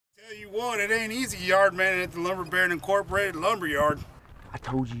you what, it ain't easy yardman at the Lumber Baron Incorporated lumberyard. I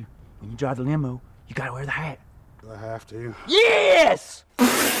told you, when you drive the limo, you gotta wear the hat. I have to. Yes!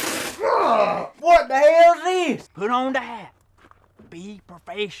 What the hell's this? Put on the hat. Be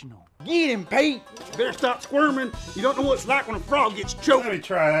professional. Get him, Pete. You better stop squirming. You don't know what it's like when a frog gets choked. Let me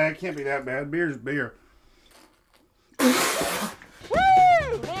try that. It can't be that bad. Beer's beer. Woo!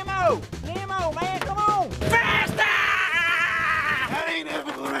 Limo! Limo, man, come on! Faster! That ain't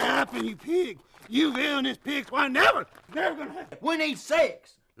ever gonna happen, you pig. You villainous pigs. Why, never gonna happen. We need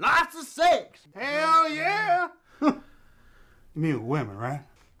sex. Lots of sex. Hell yeah! You mean with women, right?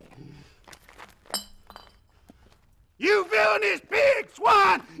 You villainous pig,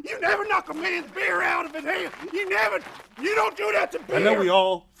 swine! You never knock a man's beer out of his hand. You don't do that to beer. I know we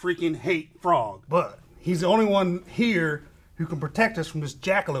all freaking hate Frog, but he's the only one here who can protect us from this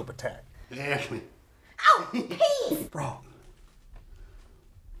jackalope attack. Ashley. Oh, Pete! Frog,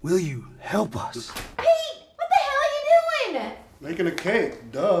 will you help us? Pete, what the hell are you doing? Making a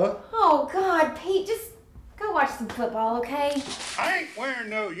cake, duh. Oh, God, Pete, just go watch some football, okay? I ain't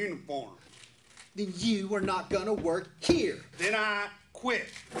wearing no uniform. Then you are not gonna work here. Then I quit.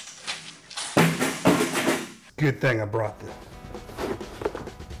 Good thing I brought the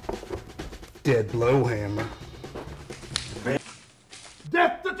dead blowhammer.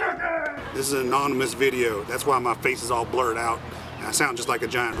 Death to turkey! This is an anonymous video. That's why my face is all blurred out. And I sound just like a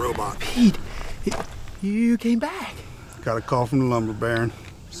giant robot. Pete, you came back. Got a call from the lumber baron.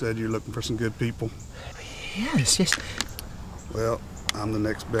 Said you're looking for some good people. Yes. Well, I'm the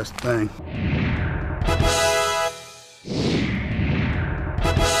next best thing.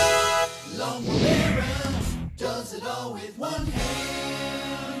 Lumber Baron does it all with one hand.